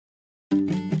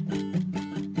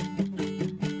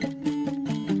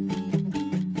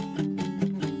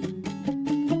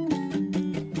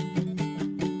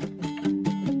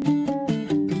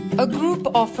A group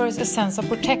offers a sense of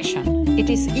protection. It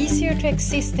is easier to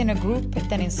exist in a group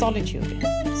than in solitude.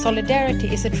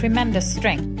 Solidarity is a tremendous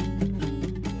strength.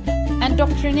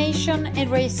 Indoctrination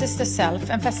erases the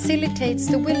self and facilitates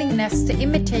the willingness to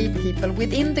imitate people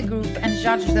within the group and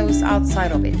judge those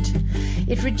outside of it.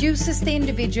 It reduces the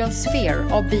individual's fear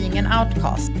of being an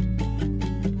outcast.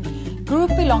 Group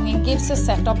belonging gives a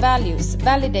set of values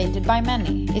validated by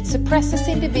many. It suppresses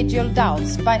individual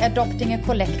doubts by adopting a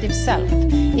collective self.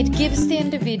 It gives the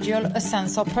individual a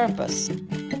sense of purpose.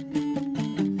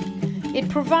 It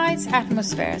provides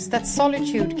atmospheres that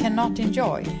solitude cannot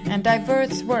enjoy and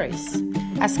diverts worries.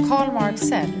 As Karl Marx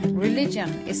said, religion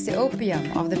is the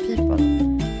opium of the people.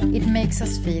 It makes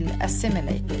us feel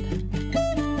assimilated.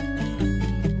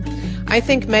 I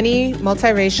think many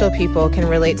multiracial people can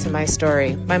relate to my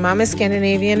story. My mom is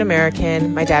Scandinavian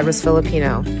American, my dad was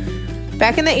Filipino.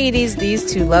 Back in the 80s, these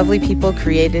two lovely people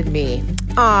created me.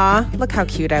 Aw, look how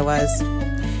cute I was.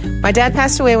 My dad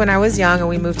passed away when I was young and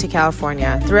we moved to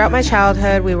California. Throughout my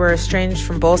childhood, we were estranged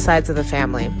from both sides of the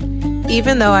family.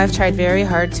 Even though I've tried very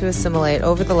hard to assimilate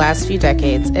over the last few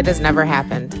decades, it has never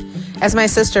happened. As my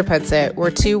sister puts it,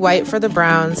 we're too white for the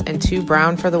browns and too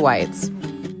brown for the whites.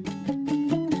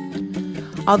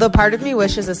 Although part of me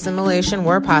wishes assimilation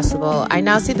were possible, I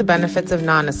now see the benefits of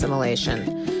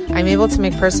non-assimilation. I'm able to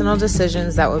make personal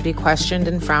decisions that would be questioned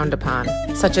and frowned upon,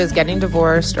 such as getting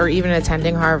divorced or even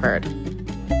attending Harvard.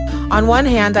 On one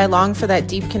hand, I long for that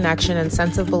deep connection and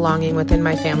sense of belonging within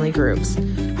my family groups.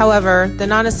 However, the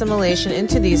non-assimilation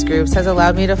into these groups has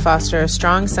allowed me to foster a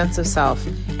strong sense of self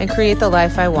and create the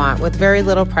life I want with very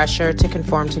little pressure to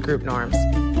conform to group norms.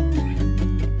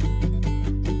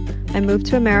 I moved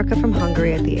to America from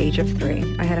Hungary at the age of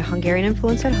 3. I had a Hungarian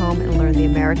influence at home and learned the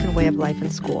American way of life in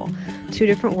school, two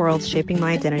different worlds shaping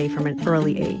my identity from an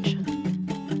early age.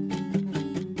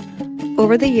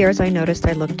 Over the years, I noticed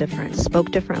I looked different,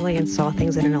 spoke differently, and saw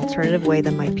things in an alternative way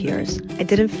than my peers. I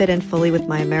didn't fit in fully with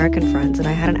my American friends, and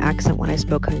I had an accent when I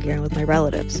spoke Hungarian with my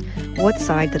relatives. What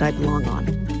side did I belong on?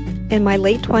 In my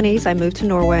late 20s, I moved to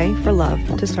Norway for love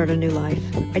to start a new life.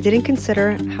 I didn't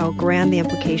consider how grand the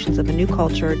implications of a new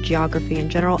culture, geography, and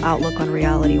general outlook on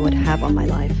reality would have on my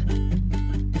life.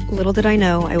 Little did I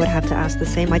know I would have to ask the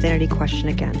same identity question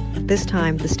again. This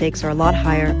time, the stakes are a lot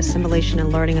higher, assimilation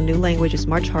and learning a new language is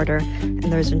much harder, and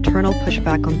there's internal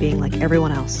pushback on being like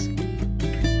everyone else.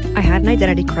 I had an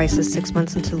identity crisis 6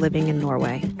 months into living in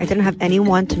Norway. I didn't have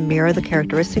anyone to mirror the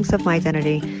characteristics of my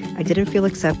identity. I didn't feel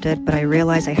accepted, but I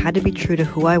realized I had to be true to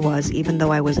who I was, even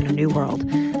though I was in a new world.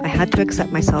 I had to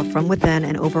accept myself from within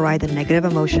and override the negative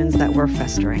emotions that were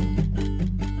festering.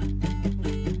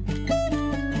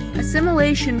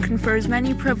 Assimilation confers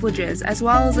many privileges as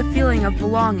well as a feeling of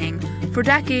belonging. For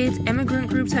decades, immigrant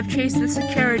groups have chased the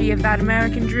security of that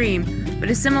American dream, but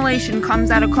assimilation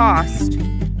comes at a cost.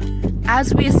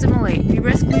 As we assimilate, we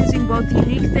risk losing both the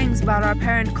unique things about our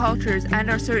parent cultures and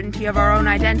our certainty of our own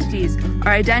identities.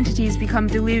 Our identities become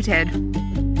diluted.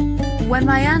 When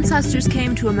my ancestors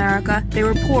came to America, they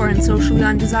were poor and socially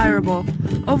undesirable.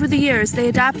 Over the years, they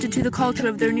adapted to the culture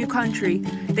of their new country.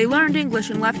 They learned English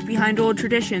and left behind old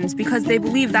traditions because they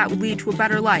believed that would lead to a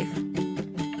better life.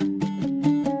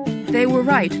 They were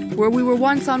right. Where we were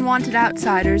once unwanted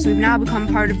outsiders, we've now become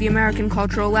part of the American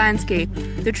cultural landscape.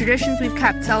 The traditions we've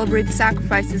kept celebrate the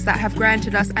sacrifices that have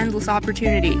granted us endless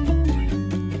opportunity.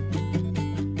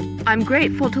 I'm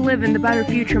grateful to live in the better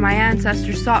future my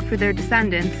ancestors sought for their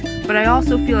descendants, but I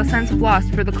also feel a sense of loss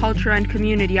for the culture and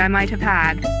community I might have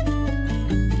had.